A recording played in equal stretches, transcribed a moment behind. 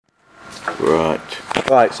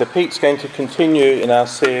Right, so Pete's going to continue in our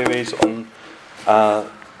series on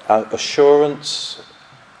our assurance.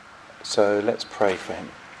 So let's pray for him.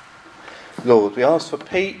 Lord, we ask for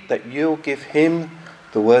Pete that you'll give him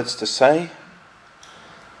the words to say,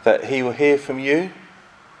 that he will hear from you,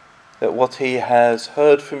 that what he has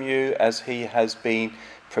heard from you as he has been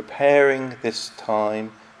preparing this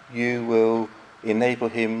time, you will enable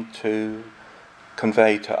him to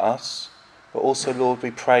convey to us. But also, Lord,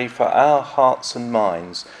 we pray for our hearts and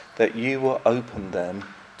minds that you will open them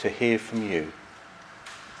to hear from you,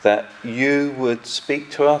 that you would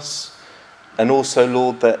speak to us, and also,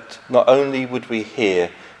 Lord, that not only would we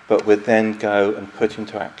hear, but would then go and put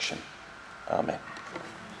into action. Amen.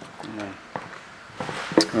 Amen.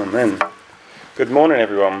 Amen. Good morning,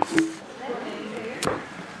 everyone.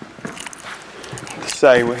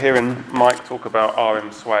 So we're hearing Mike talk about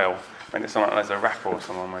RM Swale. And it's like there's a rapper or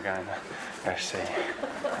someone we're going to go see.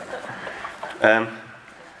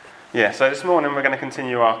 So this morning we're going to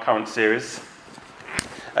continue our current series,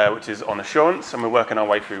 which is on assurance, and we're working our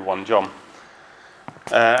way through 1 John.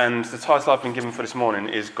 And the title I've been given for this morning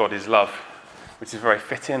is God is Love, which is very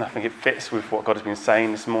fitting. I think it fits with what God has been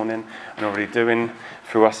saying this morning and already doing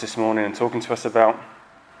through us this morning and talking to us about.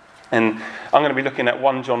 And I'm going to be looking at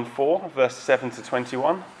 1 John 4, verse 7 to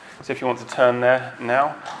 21. So if you want to turn there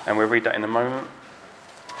now, and we'll read that in a moment.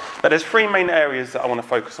 But there's 3 main areas that I want to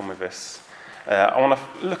focus on with this. I want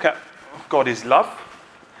to look at God is love.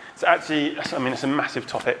 It's actually, it's a massive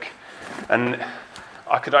topic, and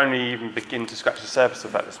I could only even begin to scratch the surface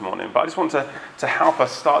of that this morning. But I just want to help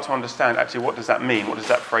us start to understand actually what does that mean, what does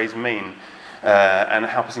that phrase mean, and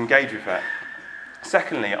help us engage with that.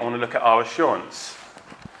 Secondly, I want to look at our assurance.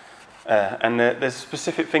 And there's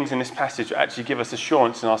specific things in this passage that actually give us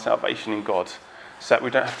assurance in our salvation in God, so that we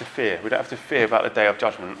don't have to fear. We don't have to fear about the day of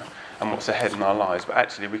judgment and what's ahead in our lives, but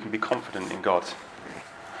actually we can be confident in God.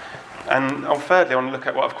 And thirdly, I want to look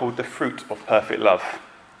at what I've called the fruit of perfect love.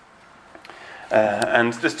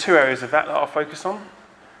 And there's 2 areas of that I'll focus on.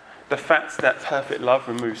 The fact that perfect love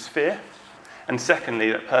removes fear, and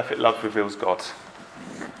secondly, that perfect love reveals God.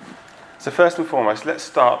 So first and foremost, let's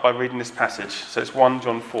start by reading this passage. So it's 1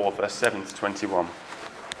 John 4, verse 7 to 21.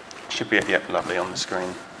 Should be lovely on the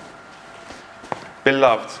screen.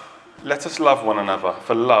 Beloved, let us love one another,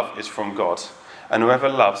 for love is from God, and whoever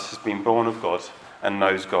loves has been born of God and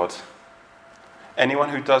knows God. Anyone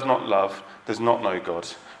who does not love does not know God,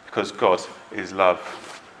 because God is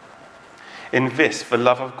love. In this, the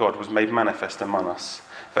love of God was made manifest among us,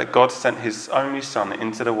 that God sent his only Son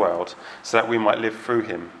into the world so that we might live through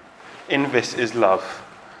him. In this is love,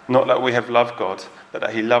 not that we have loved God, but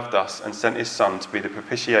that he loved us and sent his Son to be the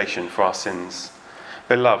propitiation for our sins.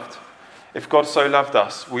 Beloved, if God so loved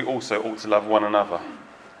us, we also ought to love one another.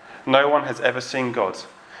 No one has ever seen God.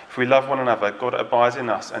 If we love one another, God abides in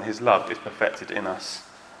us and his love is perfected in us.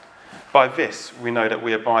 By this we know that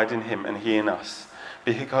we abide in him and he in us,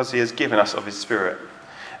 because he has given us of his Spirit.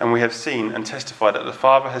 And we have seen and testified that the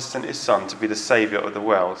Father has sent his Son to be the Saviour of the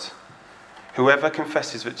world. Whoever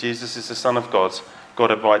confesses that Jesus is the Son of God,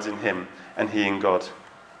 God abides in him, and he in God.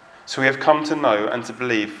 So we have come to know and to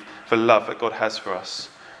believe the love that God has for us.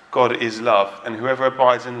 God is love, and whoever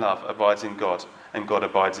abides in love abides in God, and God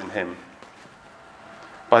abides in him.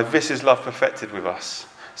 By this is love perfected with us,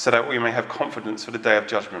 so that we may have confidence for the day of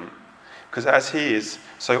judgment. Because as he is,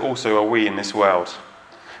 so also are we in this world.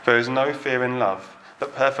 There is no fear in love,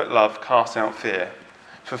 but perfect love casts out fear.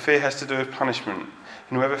 For fear has to do with punishment,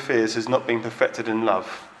 and whoever fears has not been perfected in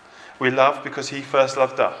love. We love because he first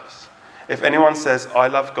loved us. If anyone says, I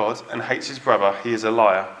love God, and hates his brother, he is a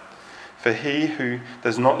liar. For he who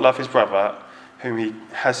does not love his brother, whom he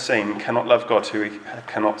has seen, cannot love God, who he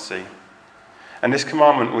cannot see. And this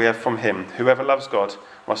commandment we have from him, whoever loves God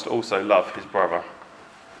must also love his brother.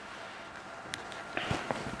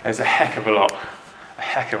 There's a heck of a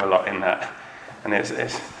lot in that. And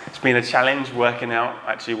it's been a challenge working out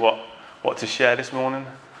actually what to share this morning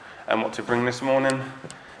and what to bring this morning.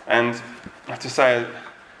 And I have to say,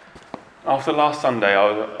 after last Sunday,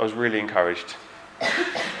 I was really encouraged.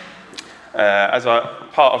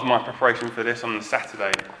 Part of my preparation for this on the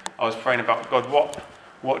Saturday, I was praying about, God, what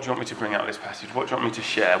do you want me to bring out of this passage? What do you want me to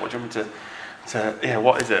share? What do you want me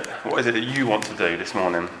what is it? What is it that you want to do this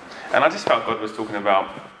morning? And I just felt God was talking about,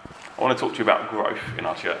 I want to talk to you about growth in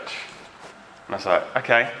our church. And I was like,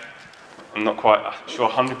 okay, I'm not quite sure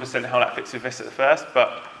 100% how that fits with this at first,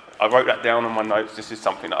 but I wrote that down on my notes. This is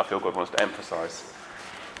something that I feel God wants to emphasise.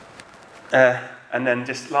 And then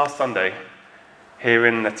just last Sunday,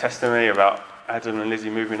 hearing the testimony about Adam and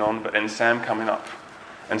Lizzie moving on, but then Sam coming up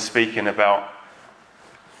and speaking about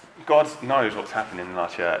God knows what's happening in our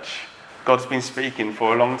church. God's been speaking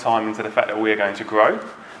for a long time into the fact that we are going to grow,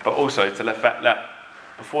 but also to the fact that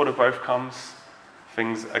before the growth comes,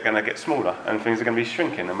 things are going to get smaller and things are going to be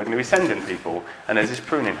shrinking and we're going to be sending people and there's this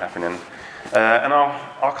pruning happening. And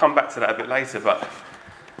I'll come back to that a bit later, but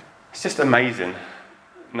it's just amazing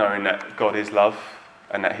knowing that God is love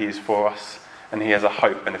and that he is for us and he has a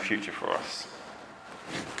hope and a future for us.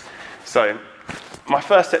 So, my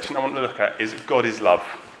first section I want to look at is God is love.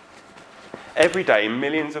 Every day,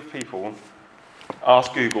 millions of people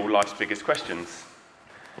ask Google life's biggest questions.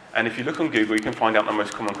 And if you look on Google, you can find out the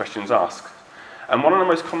most common questions asked. And one of the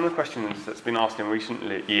most common questions that's been asked in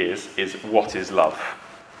recent years is, what is love?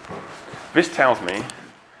 This tells me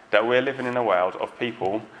that we're living in a world of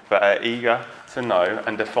people that are eager to know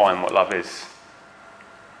and define what love is.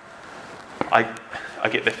 I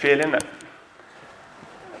get the feeling that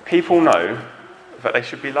people know that they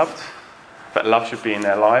should be loved, that love should be in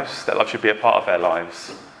their lives, that love should be a part of their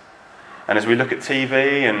lives. And as we look at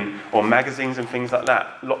TV or magazines and things like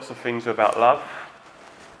that, lots of things are about love.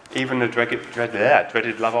 Even the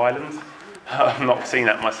dreaded Love Island. I've not seen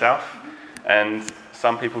that myself. And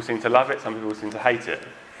some people seem to love it, some people seem to hate it.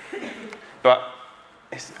 But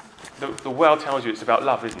the world tells you it's about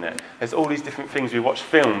love, isn't it? There's all these different things. We watch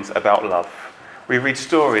films about love. We read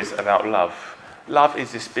stories about love. Love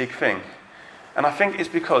is this big thing. And I think it's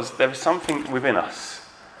because there is something within us.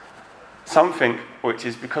 Something which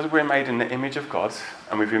is, because we're made in the image of God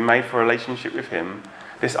and we've been made for a relationship with him,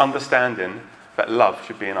 this understanding that love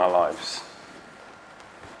should be in our lives.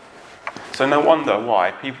 So no wonder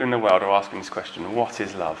why people in the world are asking this question, what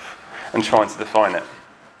is love? And trying to define it.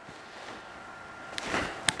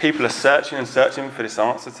 People are searching and searching for this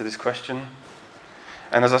answer to this question.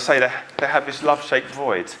 And as I say, they have this love-shaped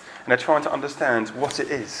void. And they're trying to understand what it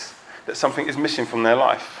is, that something is missing from their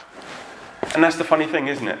life. And that's the funny thing,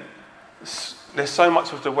 isn't it? There's so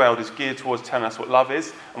much of the world is geared towards telling us what love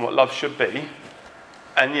is and what love should be.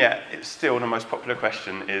 And yet, it's still the most popular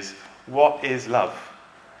question is, what is love?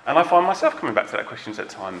 And I find myself coming back to that question at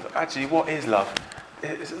times. Actually, what is love?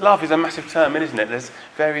 Love is a massive term, isn't it? There's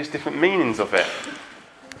various different meanings of it.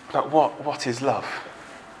 But what is love?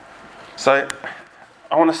 So,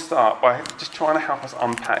 I want to start by just trying to help us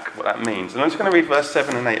unpack what that means. And I'm just going to read verse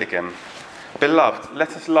 7 and 8 again. Beloved, let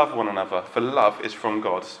us love one another, for love is from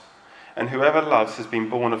God. And whoever loves has been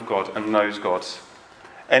born of God and knows God.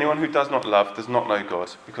 Anyone who does not love does not know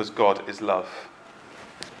God, because God is love.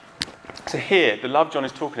 So here, the love John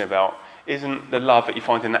is talking about isn't the love that you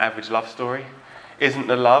find in the average love story. Isn't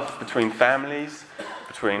the love between families,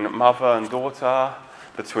 between mother and daughter,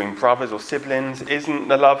 between brothers or siblings. Isn't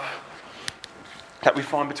the love that we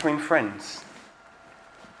find between friends.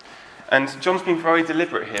 And John's been very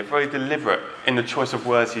deliberate here, very deliberate in the choice of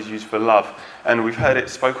words he's used for love. And we've heard it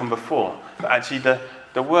spoken before. But actually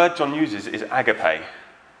the word John uses is agape.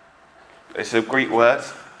 It's a Greek word,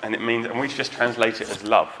 and it means, and we just translate it as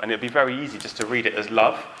love. And it'd be very easy just to read it as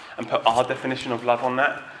love and put our definition of love on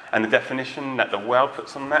that, and the definition that the world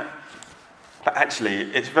puts on that. But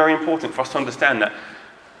actually, it's very important for us to understand that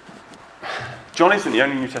John isn't the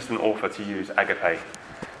only New Testament author to use agape,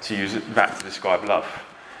 to use that to describe love.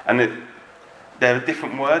 And there are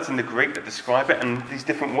different words in the Greek that describe it, and these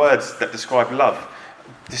different words that describe love,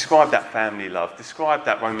 describe that family love, describe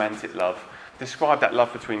that romantic love, describe that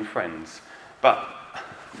love between friends. But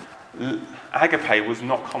agape was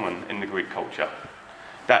not common in the Greek culture.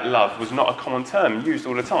 That love was not a common term used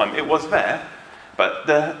all the time. It was there, but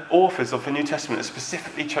the authors of the New Testament have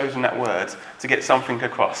specifically chosen that word to get something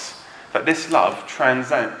across. But this love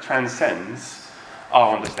transcends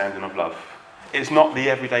our understanding of love. It's not the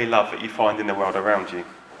everyday love that you find in the world around you.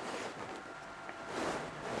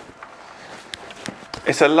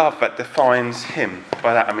 It's a love that defines him.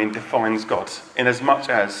 By that I mean defines God, in as much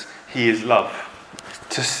as he is love.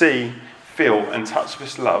 To see, feel and touch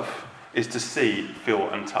this love is to see, feel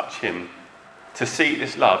and touch him. To see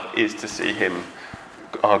this love is to see him,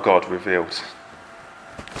 our God, revealed.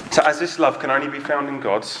 So as this love can only be found in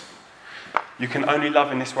God, you can only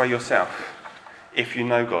love in this way yourself, if you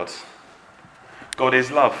know God. God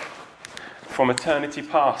is love, from eternity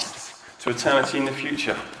past to eternity in the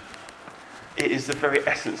future. It is the very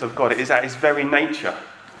essence of God. It is at his very nature.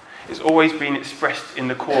 It's always been expressed in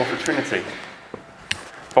the core of the Trinity.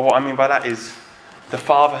 But what I mean by that is the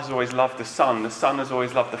Father has always loved the Son has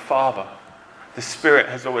always loved the Father, the Spirit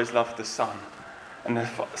has always loved the Son, and the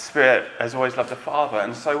Spirit has always loved the Father,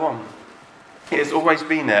 and so on. It has always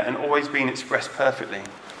been there and always been expressed perfectly.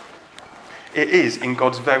 It is in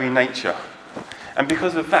God's very nature. And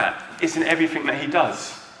because of that, it's in everything that he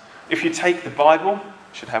does. If you take the Bible,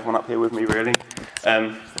 I should have one up here with me really,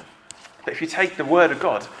 but if you take the Word of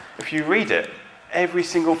God, if you read it, every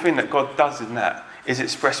single thing that God does in that is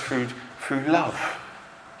expressed through love,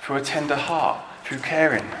 through a tender heart, through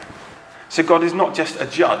caring. So God is not just a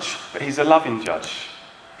judge, but he's a loving judge.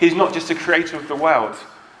 He's not just a creator of the world,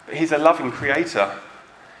 but he's a loving creator.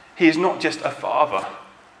 He is not just a father,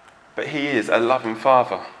 but he is a loving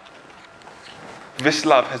father. This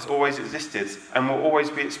love has always existed and will always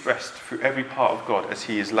be expressed through every part of God as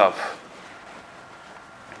he is love.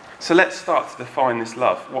 So let's start to define this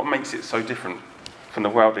love. What makes it so different from the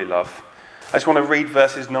worldly love? I just want to read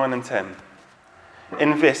verses 9 and 10.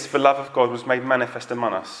 In this, the love of God was made manifest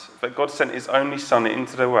among us, that God sent his only Son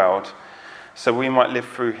into the world so we might live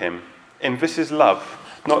through him. In this is love,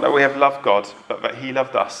 not that we have loved God, but that he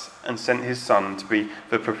loved us and sent his Son to be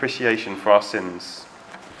the propitiation for our sins.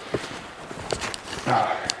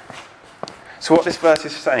 So what this verse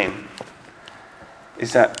is saying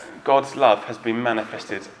is that God's love has been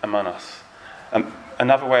manifested among us.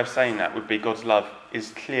 Another way of saying that would be God's love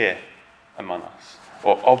is clear among us,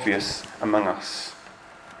 or obvious among us.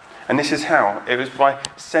 And this is how. It was by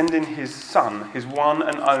sending his Son, his one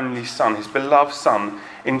and only Son, his beloved Son,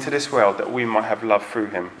 into this world that we might have love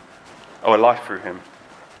through him, or life through him.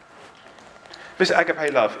 This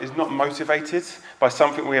agape love is not motivated by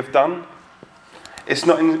something we have done. It's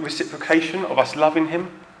not in reciprocation of us loving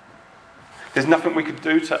him. There's nothing we could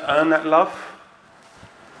do to earn that love.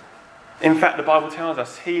 In fact, the Bible tells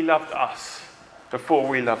us he loved us before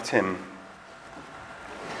we loved him.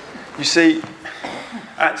 You see,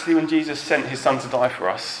 actually when Jesus sent his Son to die for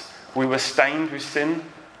us, we were stained with sin.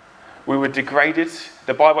 We were degraded.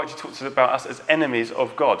 The Bible actually talks about us as enemies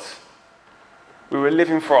of God. We were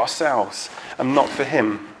living for ourselves and not for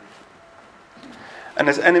him. And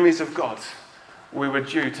as enemies of God, we were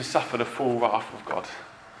due to suffer the full wrath of God.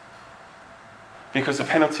 Because the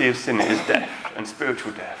penalty of sin is death, and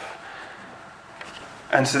spiritual death.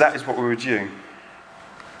 And so that is what we were due.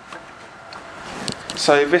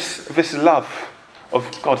 So this love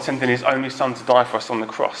of God sending his only Son to die for us on the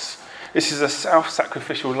cross, this is a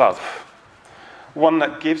self-sacrificial love. One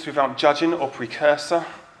that gives without judging or precursor.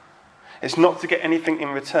 It's not to get anything in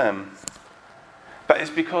return. But it's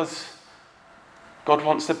because God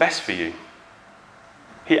wants the best for you.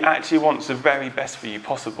 He actually wants the very best for you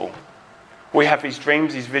possible. We have these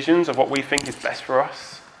dreams, these visions of what we think is best for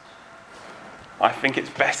us. I think it's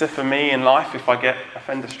better for me in life if I get a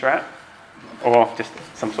Fender Strat, or just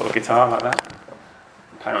some sort of guitar like that.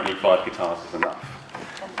 Apparently 5 guitars is enough.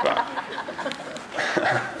 But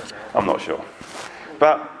I'm not sure.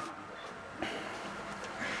 But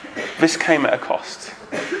this came at a cost.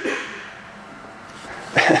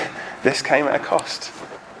 This came at a cost.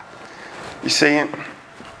 You see,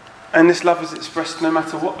 and this love is expressed no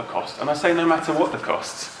matter what the cost. And I say no matter what the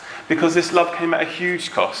cost, because this love came at a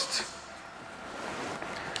huge cost.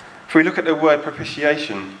 If we look at the word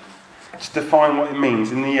propitiation, to define what it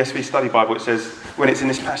means, in the ESV Study Bible it says, when it's in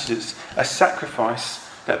this passage, it's a sacrifice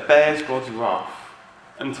that bears God's wrath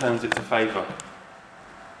and turns it to favour.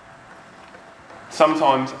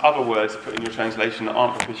 Sometimes other words put in your translation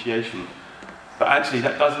aren't propitiation, but actually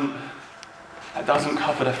that doesn't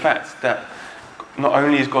cover the fact that not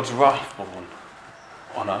only is God's wrath born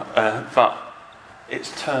on her, but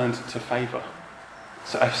it's turned to favour.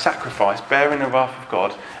 So a sacrifice, bearing the wrath of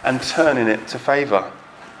God and turning it to favour.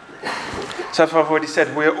 So as I've already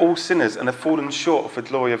said, we are all sinners and have fallen short of the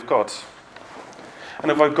glory of God.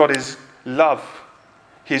 And although God is love,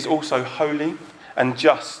 he is also holy and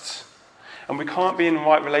just. And we can't be in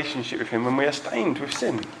right relationship with him when we are stained with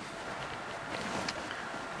sin.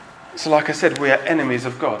 So like I said, we are enemies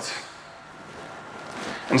of God.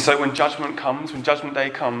 And so when judgment comes, when judgment day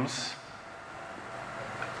comes,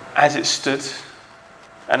 as it stood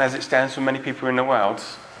and as it stands for many people in the world,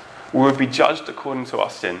 we will be judged according to our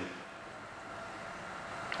sin.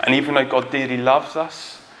 And even though God dearly loves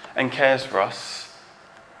us and cares for us,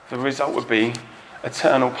 the result would be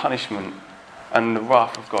eternal punishment and the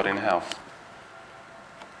wrath of God in hell.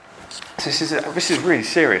 So this is really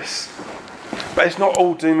serious. But it's not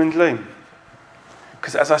all doom and gloom.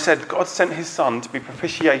 Because as I said, God sent his Son to be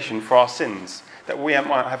propitiation for our sins, that we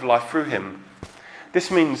might have life through him. This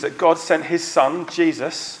means that God sent his Son,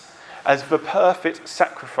 Jesus, as the perfect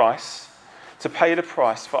sacrifice to pay the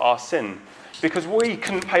price for our sin. Because we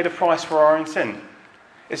couldn't pay the price for our own sin.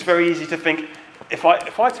 It's very easy to think, if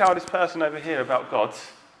I tell this person over here about God,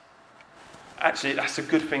 actually that's a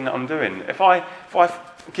good thing that I'm doing. If I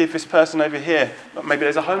give this person over here, maybe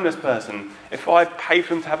there's a homeless person, if I pay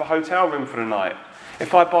for them to have a hotel room for the night,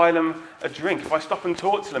 if I buy them a drink, if I stop and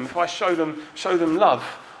talk to them, if I show them love,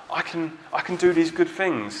 I can do these good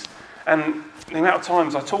things. And the amount of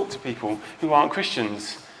times I talk to people who aren't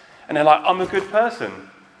Christians, And they're like, I'm a good person.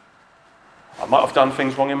 I might have done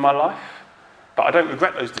things wrong in my life, but I don't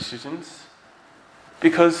regret those decisions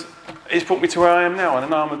because it's brought me to where I am now and I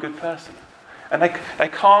know I'm a good person. And they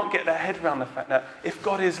can't get their head around the fact that if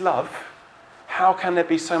God is love, how can there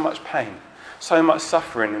be so much pain, so much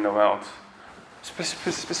suffering in the world?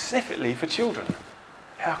 Specifically for children.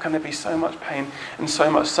 How can there be so much pain and so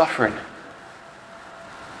much suffering?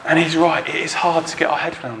 And he's right, it is hard to get our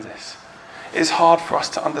head around this. It is hard for us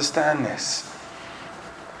to understand this.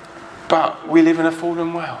 But we live in a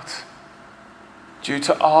fallen world. Due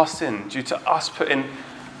to our sin, due to us putting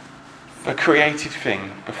the created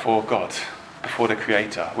thing before God, before the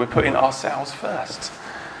Creator. We're putting ourselves first.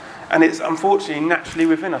 And it's unfortunately naturally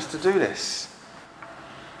within us to do this.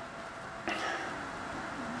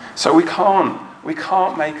 So we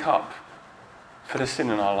can't make up for the sin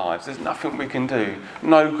in our lives. There's nothing we can do,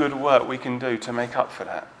 no good work we can do to make up for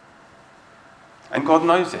that. And God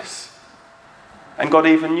knows this. And God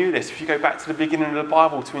even knew this. If you go back to the beginning of the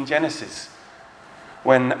Bible, to in Genesis,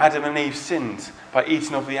 when Adam and Eve sinned by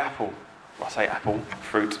eating of the apple. Well, I say apple,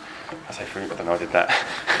 fruit. I say fruit, I don't know I did that.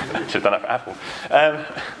 Should have done that for apple.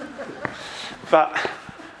 But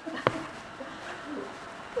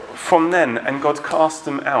from then, and God cast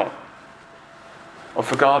them out of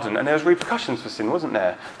the garden. And there was repercussions for sin, wasn't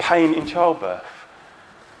there? Pain in childbirth.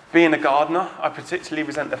 Being a gardener, I particularly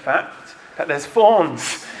resent the fact that there's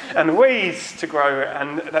thorns and weeds to grow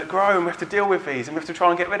and that grow, and we have to deal with these and we have to try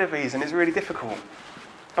and get rid of these, and it's really difficult.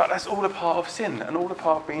 But that's all a part of sin and all a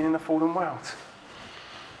part of being in a fallen world.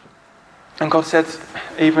 And God said,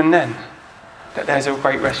 even then, that there's a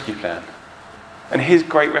great rescue plan. And his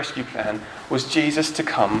great rescue plan was Jesus to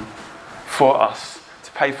come for us,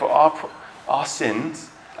 to pay for our sins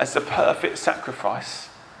as the perfect sacrifice.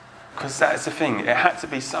 Because that is the thing, it had to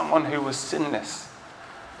be someone who was sinless,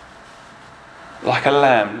 like a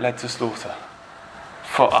lamb led to slaughter,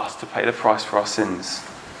 for us to pay the price for our sins.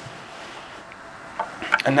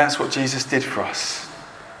 And that's what Jesus did for us.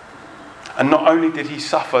 And not only did he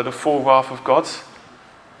suffer the full wrath of God,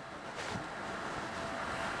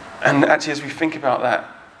 and actually as we think about that,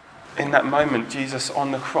 in that moment, Jesus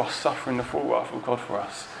on the cross suffering the full wrath of God for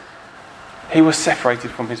us, he was separated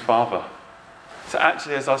from his Father. So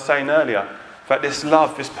actually, as I was saying earlier, that this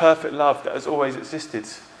love, this perfect love that has always existed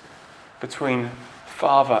between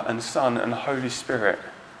Father and Son and Holy Spirit,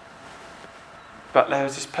 but there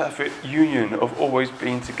is this perfect union of always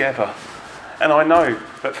being together. And I know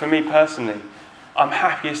that for me personally, I'm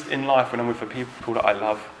happiest in life when I'm with the people that I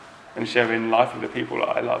love and sharing life with the people that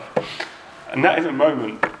I love. And that is a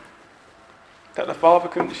moment that the Father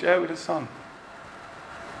couldn't share with the Son,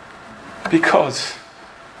 because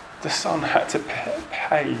the Son had to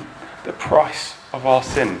pay the price of our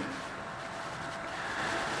sin.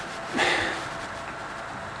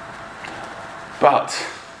 But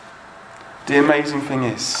the amazing thing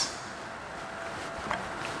is,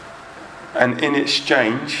 and in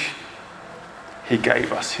exchange, he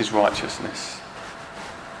gave us his righteousness.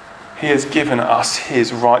 He has given us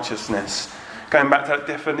his righteousness. Going back to that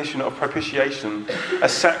definition of propitiation, a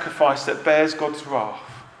sacrifice that bears God's wrath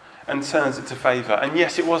and turns it to favour. And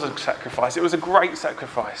yes, it was a sacrifice. It was a great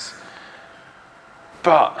sacrifice.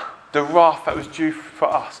 But the wrath that was due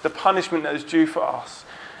for us, the punishment that was due for us,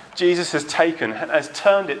 Jesus has taken and has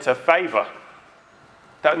turned it to favour.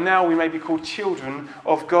 That now we may be called children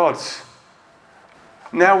of God.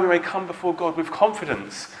 Now we may come before God with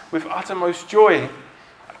confidence, with uttermost joy.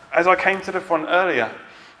 As I came to the front earlier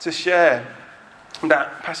to share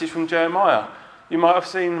that passage from Jeremiah, you might have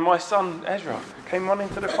seen my son Ezra came running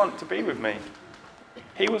to the front to be with me.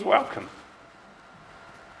 He was welcome.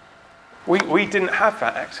 We didn't have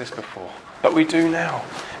that access before, but we do now.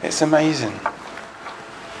 It's amazing.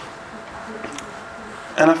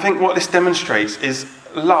 And I think what this demonstrates is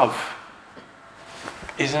love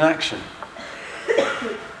is an action.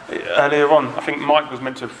 Earlier on, I think Mike was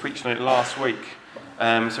meant to have preached on it last week,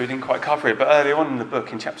 so he didn't quite cover it. But earlier on in the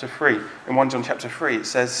book, in chapter 3, in 1 John chapter 3, it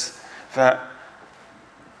says that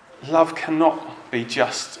love cannot be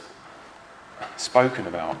just spoken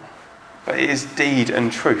about, but it is deed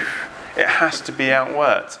and truth. It has to be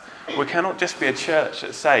outworked. We cannot just be a church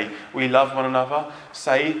that say we love one another,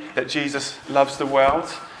 say that Jesus loves the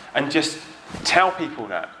world, and just tell people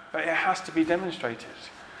that. But it has to be demonstrated.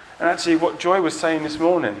 And actually what Joy was saying this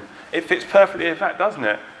morning, it fits perfectly with that, doesn't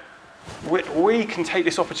it? We can take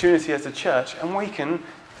this opportunity as a church and we can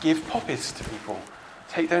give poppies to people,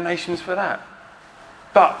 take donations for that.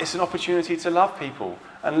 But it's an opportunity to love people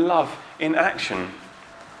and love in action.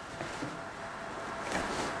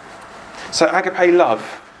 So agape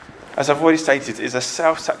love, as I've already stated, is a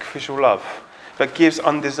self-sacrificial love but gives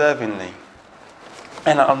undeservingly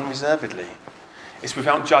and unreservedly. It's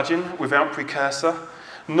without judging, without precursor,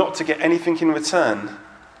 not to get anything in return,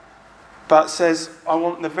 but says, I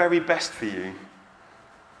want the very best for you,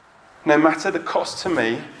 no matter the cost to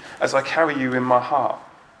me, as I carry you in my heart.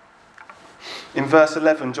 In verse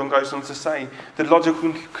 11, John goes on to say, the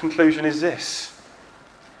logical conclusion is this: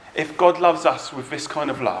 if God loves us with this kind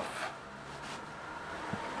of love,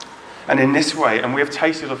 and in this way, and we have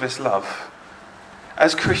tasted of this love,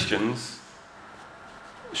 as Christians,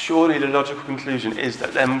 surely the logical conclusion is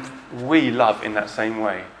that then we love in that same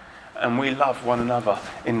way, and we love one another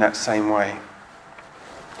in that same way.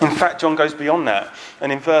 In fact, John goes beyond that,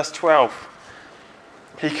 and in verse 12,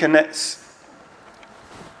 he connects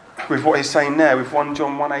with what he's saying there with 1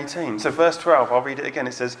 John 1:18. So verse 12, I'll read it again.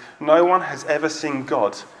 It says, no one has ever seen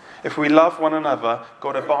God. If we love one another,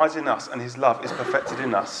 God abides in us, and his love is perfected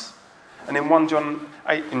in us. And in 1 John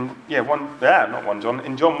 8, in John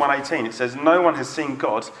 1:18, it says, no one has seen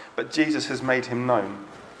God, but Jesus has made him known.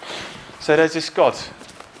 So there's this God,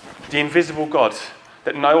 the invisible God,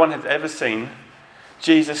 that no one has ever seen.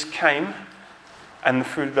 Jesus came, and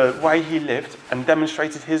through the way he lived and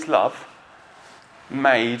demonstrated his love,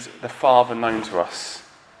 made the Father known to us.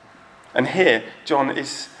 And here, John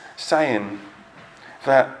is saying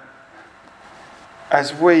that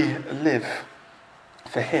as we live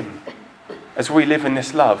for him, as we live in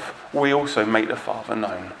this love, we also make the Father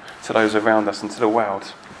known to those around us and to the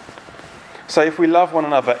world. So if we love one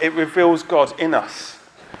another, it reveals God in us,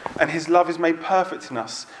 and his love is made perfect in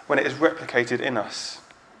us when it is replicated in us.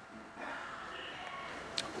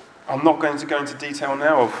 I'm not going to go into detail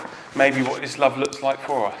now of maybe what this love looks like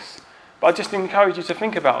for us, but I just encourage you to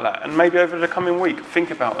think about that, and maybe over the coming week,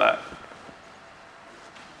 think about that.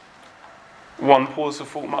 One pause of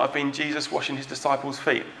thought might have been Jesus washing his disciples'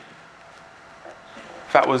 feet.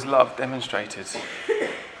 That was love demonstrated.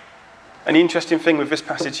 And the interesting thing with this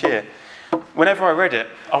passage here, whenever I read it,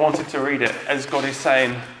 I wanted to read it as God is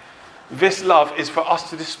saying, this love is for us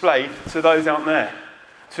to display to those out there,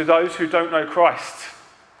 to those who don't know Christ.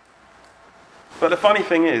 But the funny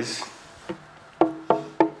thing is,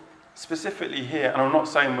 specifically here, and I'm not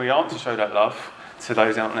saying we aren't to show that love to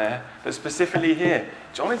those out there, but specifically here,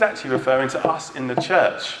 John is actually referring to us in the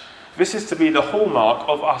church. This is to be the hallmark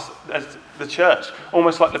of us as the church,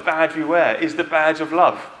 almost like the badge we wear is the badge of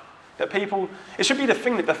love. That people, it should be the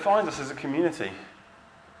thing that defines us as a community.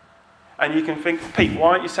 And you can think, Pete,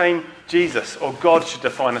 why aren't you saying Jesus or God should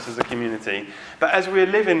define us as a community? But as we're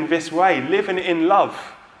living this way, living in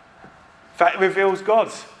love, that reveals God.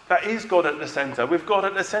 That is God at the centre. With God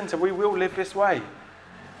at the centre, we will live this way.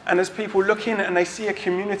 And as people look in and they see a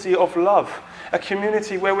community of love, a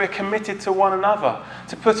community where we're committed to one another,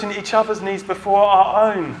 to putting each other's needs before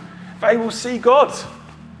our own, they will see God.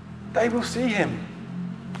 They will see him.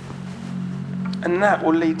 And that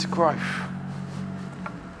will lead to growth.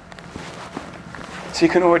 So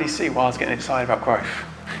you can already see why I was getting excited about growth.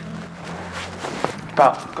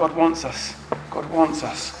 But God wants us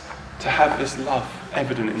to have this love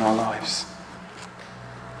evident in our lives.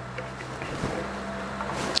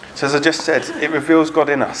 So as I just said, it reveals God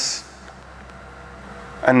in us.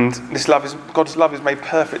 And God's love is made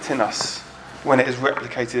perfect in us when it is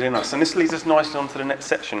replicated in us. And this leads us nicely on to the next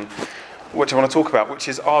section, which I want to talk about, which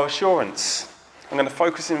is our assurance. I'm going to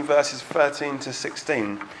focus in verses 13 to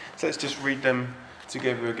 16. So let's just read them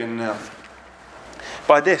together again now.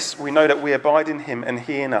 By this we know that we abide in him and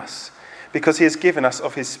he in us, because he has given us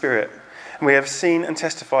of his Spirit. And we have seen and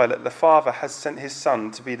testified that the Father has sent his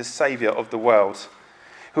Son to be the Saviour of the world.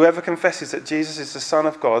 Whoever confesses that Jesus is the Son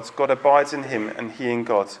of God, God abides in him and he in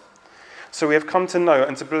God. So we have come to know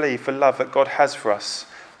and to believe the love that God has for us.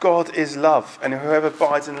 God is love, and whoever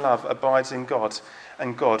abides in love abides in God,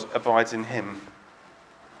 and God abides in him.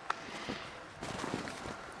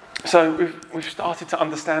 So we've started to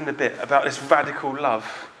understand a bit about this radical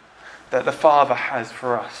love that the Father has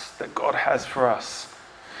for us, that God has for us.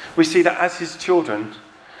 We see that as his children,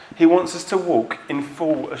 he wants us to walk in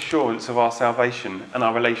full assurance of our salvation and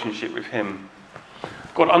our relationship with him.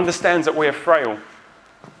 God understands that we are frail.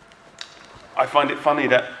 I find it funny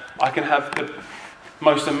that I can have the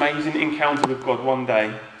most amazing encounter with God one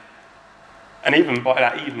day, and even by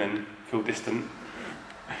that evening feel distant,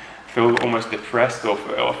 feel almost depressed or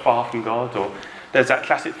far from God. Or there's that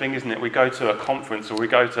classic thing, isn't it? We go to a conference or we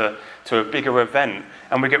go to a bigger event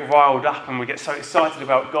and we get riled up and we get so excited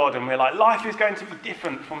about God and we're like, life is going to be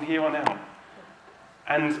different from here on out.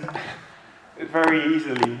 And very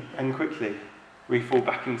easily and quickly we fall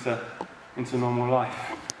back into normal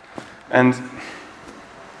life. And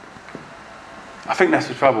I think that's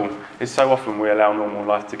the trouble, is so often we allow normal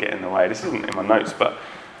life to get in the way. This isn't in my notes, but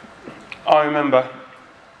I remember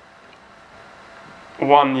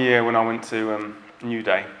one year when I went to New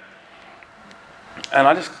Day, and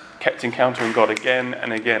I just kept encountering God again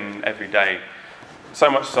and again every day.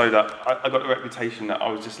 So much so that I got the reputation that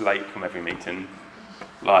I was just late from every meeting.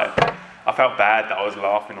 Like, I felt bad that I was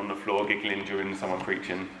laughing on the floor, giggling during someone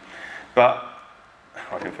preaching. But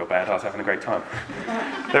I didn't feel bad, I was having a great time.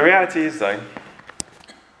 The reality is, though,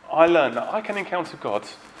 I learned that I can encounter God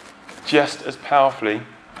just as powerfully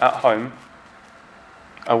at home,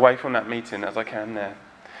 away from that meeting, as I can there.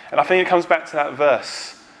 And I think it comes back to that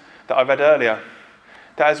verse that I read earlier,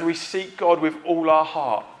 that as we seek God with all our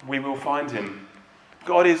heart, we will find him.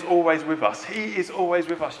 God is always with us. He is always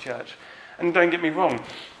with us, church. And don't get me wrong,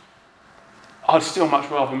 I'd still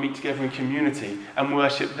much rather meet together in community and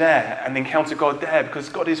worship there and encounter God there, because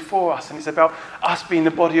God is for us and it's about us being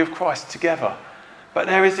the body of Christ together. But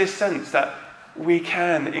there is this sense that we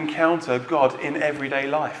can encounter God in everyday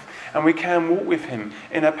life, and we can walk with him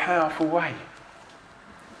in a powerful way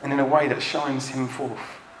and in a way that shines him forth.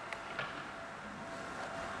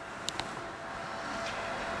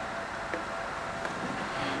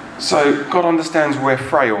 So God understands we're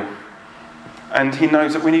frail, and he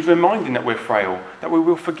knows that we need reminding that we're frail, that we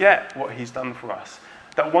will forget what he's done for us.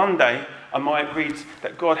 That one day I might read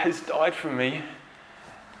that God has died for me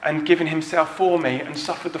and given himself for me and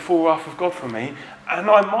suffered the full wrath of God for me, and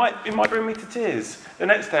it might bring me to tears. The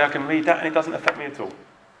next day I can read that and it doesn't affect me at all.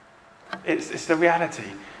 It's the reality.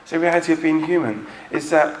 It's the reality of being human, is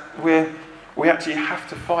that we actually have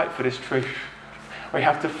to fight for this truth. We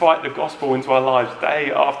have to fight the gospel into our lives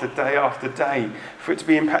day after day after day, for it to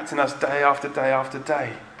be impacting us day after day after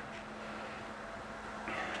day.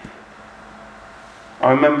 I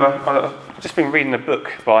remember, I've just been reading a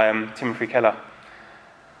book by Timothy Keller,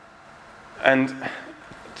 and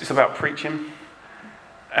it's about preaching.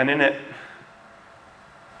 And in it,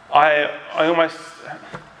 I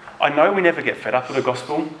know we never get fed up with the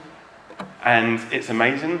gospel, and it's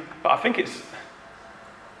amazing, but I think it's,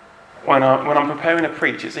 when I'm preparing to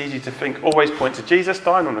preach, it's easy to think, always point to Jesus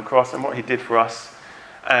dying on the cross and what he did for us.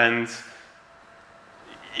 And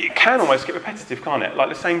it can almost get repetitive, can't it? Like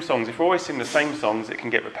the same songs, if we're always singing the same songs, it can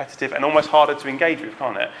get repetitive and almost harder to engage with,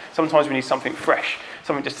 can't it? Sometimes we need something fresh,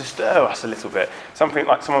 something just to stir us a little bit, something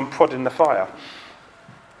like someone prodding the fire,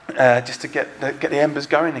 just to get the embers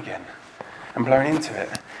going again and blowing into it.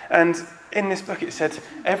 And in this book it said,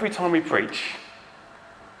 every time we preach,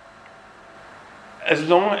 as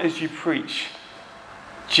long as you preach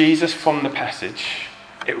Jesus from the passage,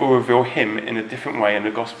 it will reveal him in a different way in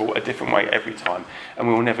the gospel, a different way every time, and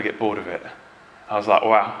we will never get bored of it. I was like,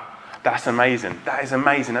 wow, that's amazing. That is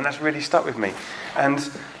amazing, and that's really stuck with me. And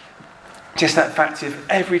just that fact of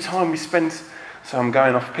every time we spend, so I'm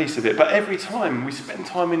going off piece a bit, but every time we spend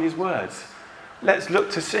time in his words, let's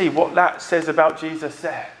look to see what that says about Jesus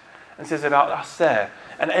there and says about us there.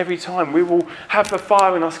 And every time we will have the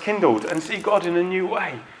fire in us kindled and see God in a new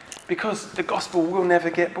way, because the gospel will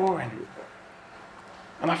never get boring.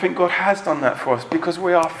 And I think God has done that for us, because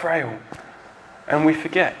we are frail and we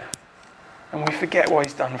forget. And we forget what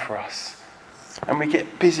he's done for us. And we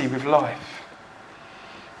get busy with life.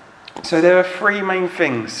 So there are three main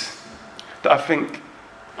things that I think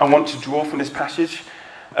I want to draw from this passage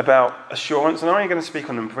about assurance. And I'm only going to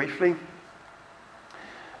speak on them briefly.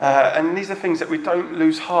 And these are things that we don't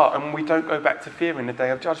lose heart and we don't go back to fear in the day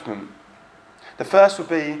of judgment. The first would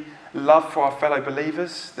be love for our fellow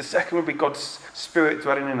believers. The second would be God's Spirit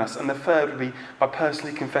dwelling in us. And the third would be by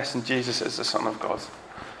personally confessing Jesus as the Son of God.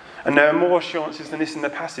 And there are more assurances than this in the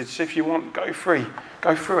passage. So if you want, go through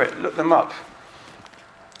it, look them up.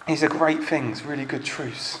 These are great things, really good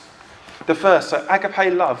truths. The first, so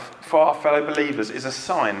agape love for our fellow believers is a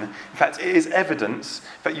sign. In fact, it is evidence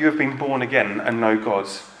that you have been born again and know God,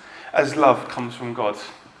 as love comes from God.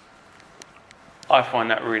 I find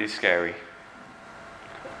that really scary,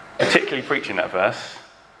 particularly preaching that verse,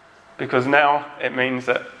 because now it means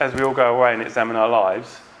that as we all go away and examine our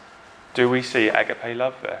lives, do we see agape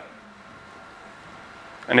love there?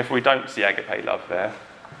 And if we don't see agape love there,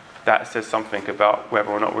 that says something about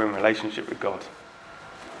whether or not we're in relationship with God.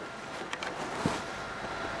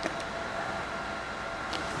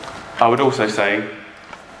 I would also say,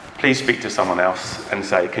 please speak to someone else and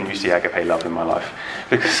say, can you see agape love in my life?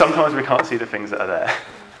 Because sometimes we can't see the things that are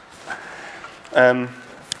there.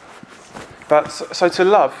 But to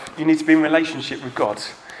love, you need to be in relationship with God.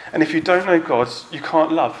 And if you don't know God, you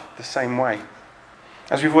can't love the same way.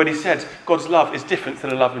 As we've already said, God's love is different to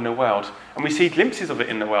the love in the world. And we see glimpses of it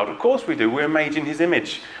in the world. Of course we do. We're made in his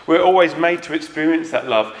image. We're always made to experience that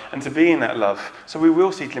love and to be in that love. So we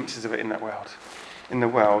will see glimpses of it in the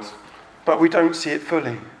world. But we don't see it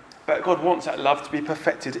fully. But God wants that love to be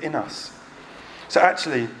perfected in us. So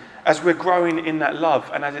actually, as we're growing in that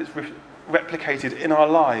love and as it's replicated in our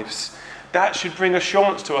lives, that should bring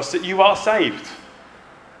assurance to us that you are saved.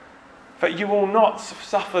 That you will not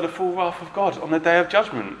suffer the full wrath of God on the day of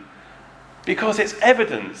judgment. Because it's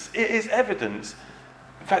evidence, it is evidence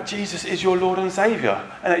that Jesus is your Lord and Saviour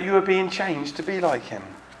and that you are being changed to be like him.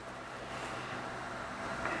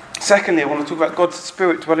 Secondly, I want to talk about God's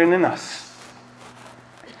Spirit dwelling in us.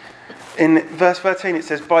 In verse 13 it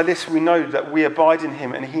says, "By this we know that we abide in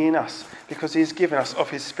him and he in us, because he has given us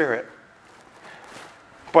of his Spirit."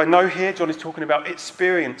 By know here, John is talking about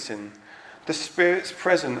experiencing the Spirit's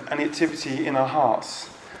presence and activity in our hearts.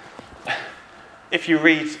 If you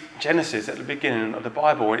read Genesis at the beginning of the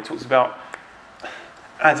Bible, when it talks about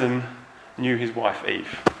Adam knew his wife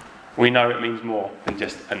Eve, we know it means more than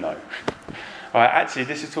just a no. Right, actually,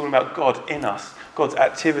 this is talking about God in us, God's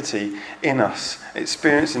activity in us,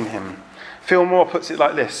 experiencing him. Phil Moore puts it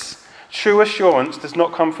like this: true assurance does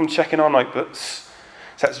not come from checking our notebooks.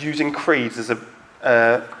 So that's using creeds as a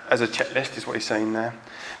checklist, is what he's saying there.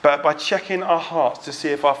 But by checking our hearts to see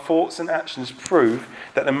if our thoughts and actions prove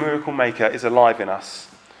that the miracle maker is alive in us.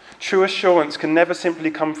 True assurance can never simply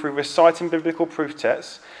come through reciting biblical proof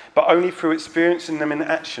texts, but only through experiencing them in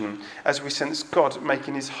action as we sense God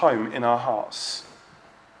making his home in our hearts.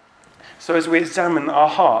 So as we examine our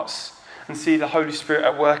hearts and see the Holy Spirit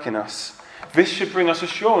at work in us, this should bring us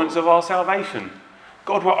assurance of our salvation.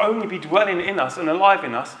 God will only be dwelling in us and alive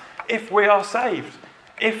in us if we are saved,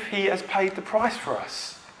 if he has paid the price for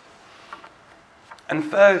us. And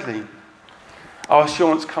thirdly, our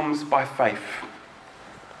assurance comes by faith.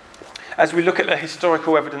 As we look at the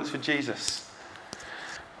historical evidence for Jesus,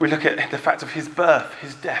 we look at the fact of his birth,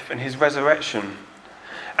 his death, and his resurrection,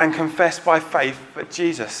 and confess by faith that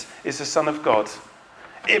Jesus is the Son of God.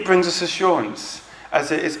 It brings us assurance,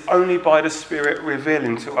 as it is only by the Spirit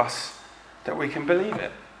revealing to us that we can believe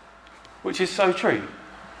it, which is so true.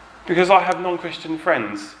 Because I have non-Christian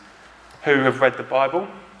friends who have read the Bible,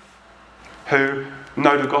 who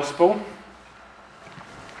know the gospel,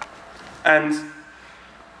 and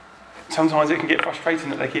sometimes it can get frustrating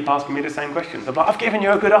that they keep asking me the same questions. I'm like, I've given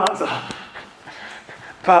you a good answer.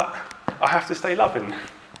 But I have to stay loving.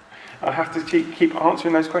 I have to keep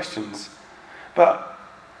answering those questions. But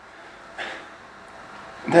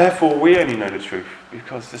therefore, we only know the truth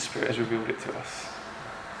because the Spirit has revealed it to us.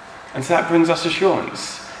 And so that brings us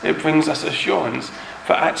assurance. It brings us assurance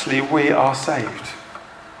that actually we are saved.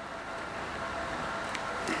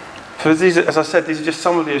 So these, as I said, these are just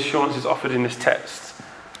some of the assurances offered in this text.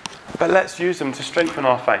 But let's use them to strengthen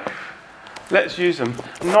our faith. Let's use them,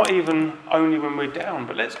 not even only when we're down,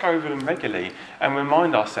 but let's go over them regularly and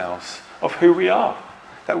remind ourselves of who we are.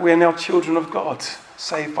 That we are now children of God,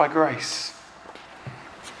 saved by grace.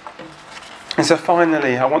 And so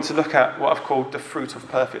finally, I want to look at what I've called the fruit of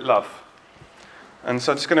perfect love. And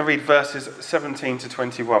so I'm just going to read verses 17 to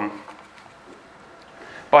 21.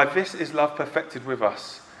 By this is love perfected with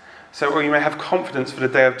us, so we may have confidence for the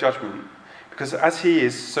day of judgment. Because as he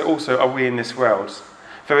is, so also are we in this world.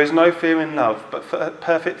 There is no fear in love, but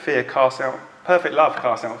perfect love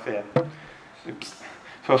casts out fear.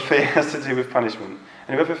 For fear has to do with punishment.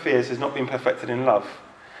 And whoever fears has not been perfected in love.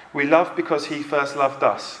 We love because he first loved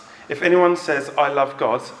us. If anyone says, I love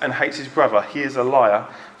God, and hates his brother, he is a liar.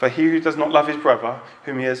 For he who does not love his brother,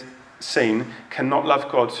 whom he has seen, cannot love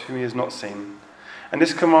God, whom he has not seen. And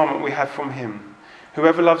this commandment we have from him: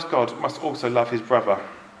 whoever loves God must also love his brother.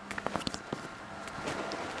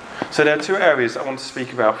 So there are two areas I want to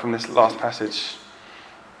speak about from this last passage.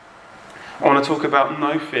 I want to talk about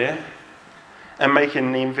no fear and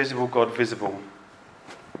making the invisible God visible.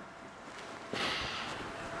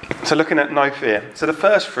 So looking at no fear. So the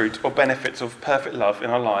first fruit or benefits of perfect love in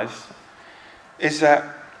our lives is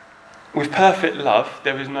that with perfect love,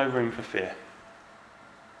 there is no room for fear.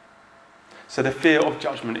 So the fear of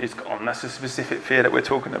judgment is gone. That's the specific fear that we're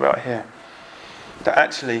talking about here. That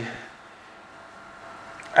actually,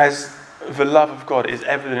 as the love of God is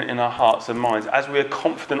evident in our hearts and minds, as we are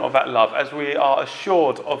confident of that love, as we are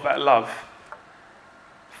assured of that love,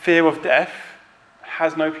 fear of death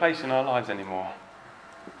has no place in our lives anymore.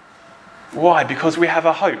 Why? Because we have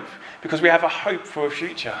a hope. Because we have a hope for a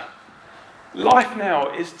future. Life now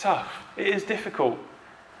is tough. It is difficult.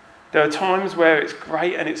 There are times where it's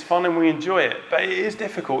great and it's fun and we enjoy it, but it is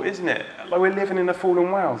difficult, isn't it? Like we're living in a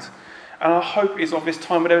fallen world. And our hope is of this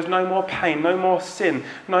time where there is no more pain, no more sin,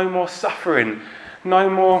 no more suffering, no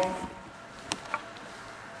more...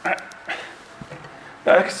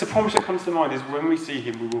 The promise that comes to mind is when we see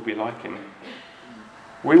him, we will be like him.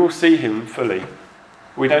 We will see him fully.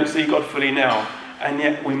 We don't see God fully now, and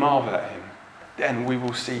yet we marvel at him. Then we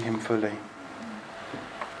will see him fully.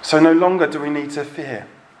 So no longer do we need to fear.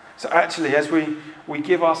 So actually, as we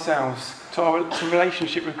give ourselves to our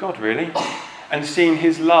relationship with God, really, and seeing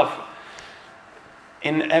his love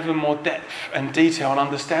in ever more depth and detail and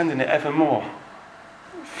understanding it ever more,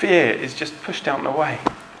 fear is just pushed out of the way.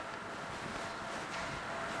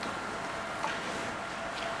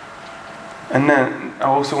 And then I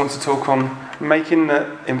also want to talk on making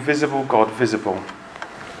the invisible God visible.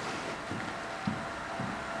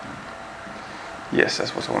 Yes,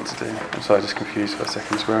 that's what I want to do. I'm sorry, I just confused for a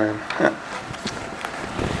second where I am.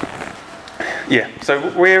 Yeah,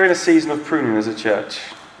 so we're in a season of pruning as a church.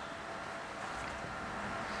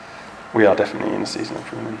 We are definitely in a season of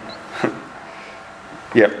pruning.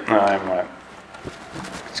 Yep, no, I'm right.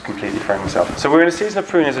 Just completely framed myself. So we're in a season of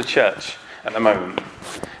pruning as a church at the moment.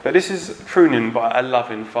 But this is pruning by a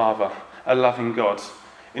loving Father, a loving God,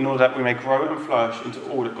 in order that we may grow and flourish into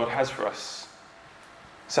all that God has for us.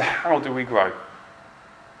 So how do we grow?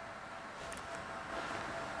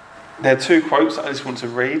 There are two quotes that I just want to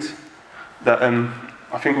read that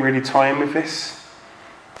I think really tie in with this.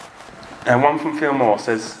 And one from Phil Moore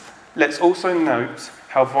says, "Let's also note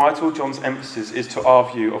how vital John's emphasis is to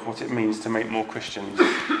our view of what it means to make more Christians.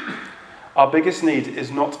 Our biggest need is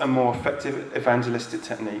not a more effective evangelistic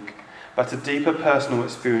technique, but a deeper personal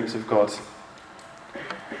experience of God.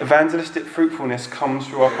 Evangelistic fruitfulness comes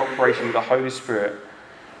through our cooperation with the Holy Spirit,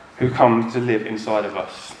 who comes to live inside of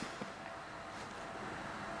us."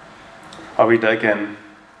 I'll read that again.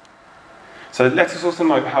 So let us also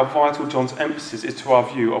note how vital John's emphasis is to our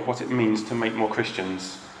view of what it means to make more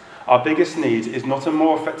Christians. Our biggest need is not a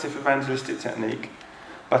more effective evangelistic technique,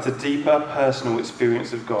 but a deeper personal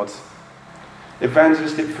experience of God.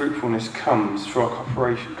 Evangelistic fruitfulness comes through our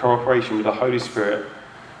cooperation with the Holy Spirit,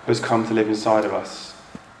 who has come to live inside of us.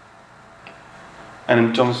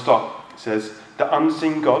 And John Stott says, "The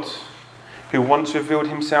unseen God, who once revealed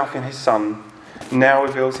himself in his Son, now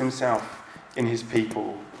reveals himself in his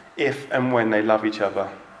people, if and when they love each other."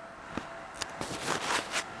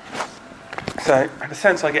 So the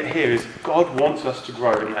sense I get here is God wants us to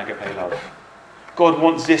grow in agape love. God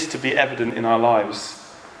wants this to be evident in our lives.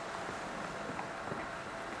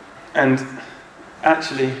 And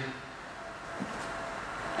actually,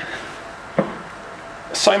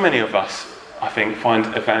 so many of us, I think, find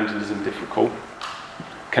evangelism difficult,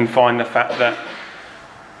 can find the fact that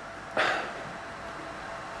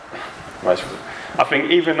I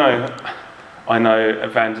think even though I know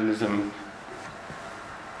evangelism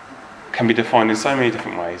can be defined in so many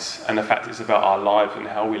different ways, and the fact it's about our lives and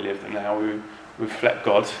how we live and how we reflect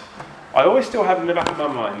God, I always still have in the back of my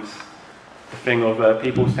mind the thing of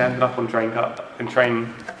people standing up on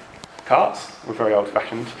train carts, we're very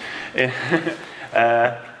old-fashioned,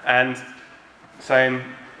 and saying,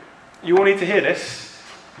 "You all need to hear this.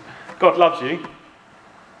 God loves you,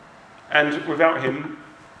 and without him,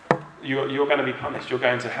 you're going to be punished. You're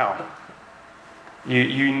going to hell.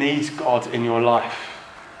 You need God in your life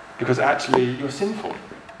because actually you're sinful."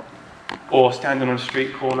 Or standing on a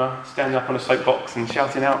street corner, standing up on a soapbox and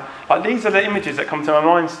shouting out. Like, these are the images that come to my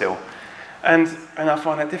mind still. And I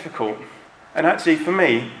find that difficult. And actually, for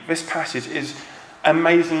me, this passage is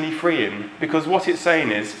amazingly freeing, because what it's saying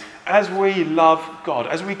is, as we love God,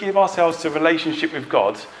 as we give ourselves to a relationship with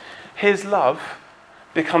God, his love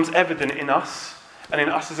becomes evident in us and in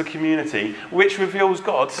us as a community, which reveals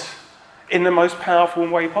God in the most powerful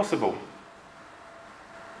way possible.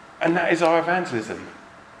 And that is our evangelism,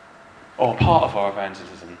 or part of our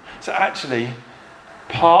evangelism. So actually,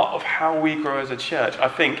 part of how we grow as a church, I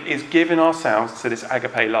think, is giving ourselves to this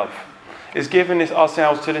agape love. Is giving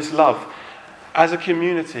ourselves to this love as a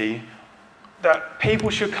community, that people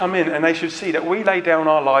should come in and they should see that we lay down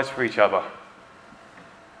our lives for each other.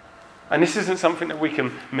 And this isn't something that we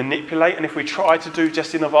can manipulate, and if we try to do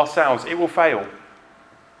just in of ourselves, it will fail.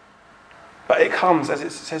 But it comes, as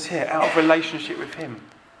it says here, out of relationship with him.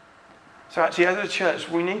 So actually, as a church,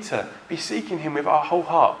 we need to be seeking him with our whole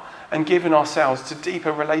heart and giving ourselves to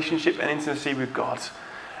deeper relationship and intimacy with God.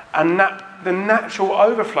 And that the natural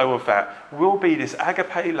overflow of that will be this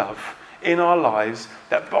agape love in our lives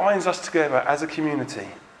that binds us together as a community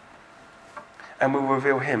and will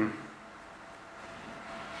reveal him.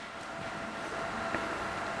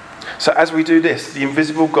 So as we do this, the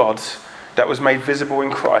invisible God that was made visible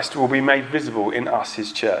in Christ will be made visible in us,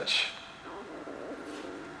 his church.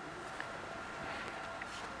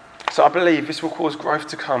 So I believe this will cause growth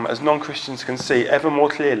to come as non-Christians can see ever more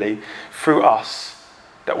clearly through us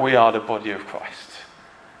that we are the body of Christ,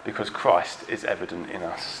 because Christ is evident in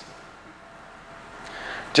us.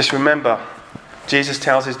 Just remember, Jesus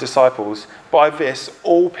tells his disciples, by this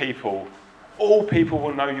all people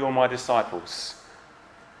will know you're my disciples,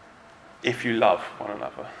 if you love one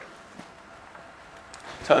another.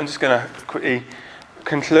 So I'm just going to quickly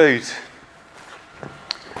conclude.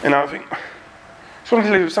 And I think, something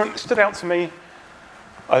that stood out to me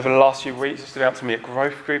over the last few weeks. It stood out to me at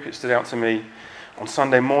Growth Group. It stood out to me on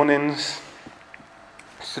Sunday mornings.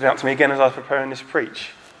 It stood out to me again as I was preparing this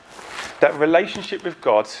preach. That relationship with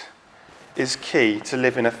God is key to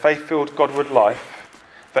living a faith-filled, Godward life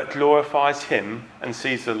that glorifies him and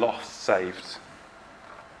sees the lost saved.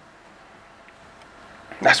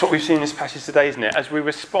 That's what we've seen in this passage today, isn't it? As we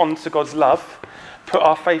respond to God's love, put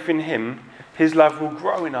our faith in him, his love will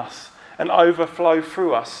grow in us and overflow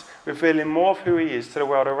through us, revealing more of who he is to the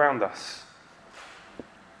world around us.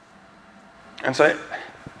 And so,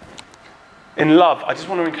 in love, I just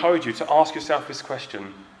want to encourage you to ask yourself this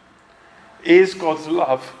question. Is God's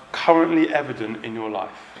love currently evident in your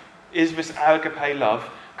life? Is this agape love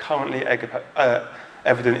currently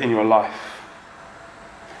evident in your life?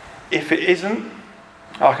 If it isn't,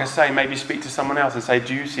 like I say, maybe speak to someone else and say,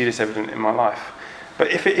 do you see this evident in my life?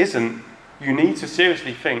 But if it isn't, you need to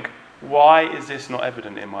seriously think, why is this not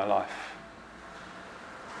evident in my life?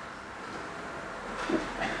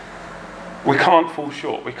 We can't fall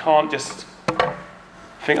short. We can't just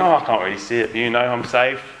think, I can't really see it, but I'm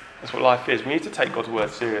saved. That's what life is. We need to take God's word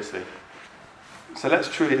seriously. So let's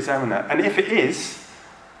truly examine that. And if it is,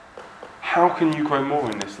 how can you grow more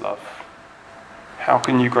in this love? How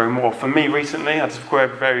can you grow more? For me recently, I just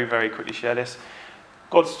very, very quickly share this.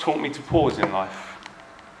 God's taught me to pause in life.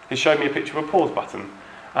 He showed me a picture of a pause button.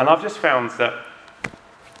 And I've just found that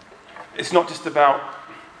it's not just about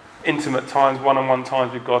intimate times, one-on-one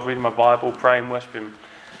times with God, reading my Bible, praying, worshipping,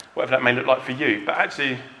 whatever that may look like for you. But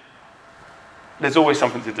actually, there's always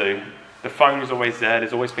something to do. The phone is always there.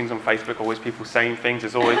 There's always things on Facebook, always people saying things.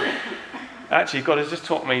 There's always... Actually, God has just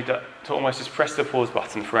taught me to almost just press the pause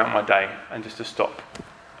button throughout my day and just to stop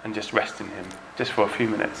and just rest in him, just for a few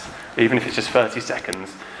minutes, even if it's just 30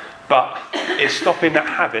 seconds. But it's stopping that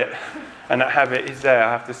habit, and that habit is there,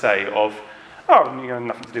 I have to say, of,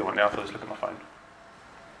 nothing to do right now, so I'll just look at my phone.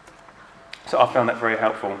 So I found that very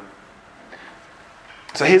helpful.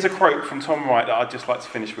 So here's a quote from Tom Wright that I'd just like to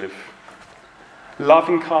finish with. Love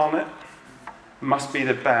incarnate must be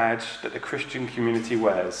the badge that the Christian community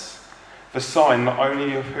wears, the sign not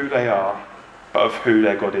only of who they are, but of who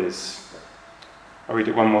their God is. I'll read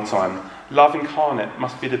it one more time. Love incarnate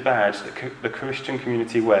must be the badge that the Christian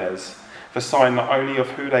community wears, the sign not only of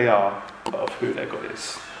who they are, but of who their God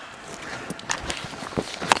is.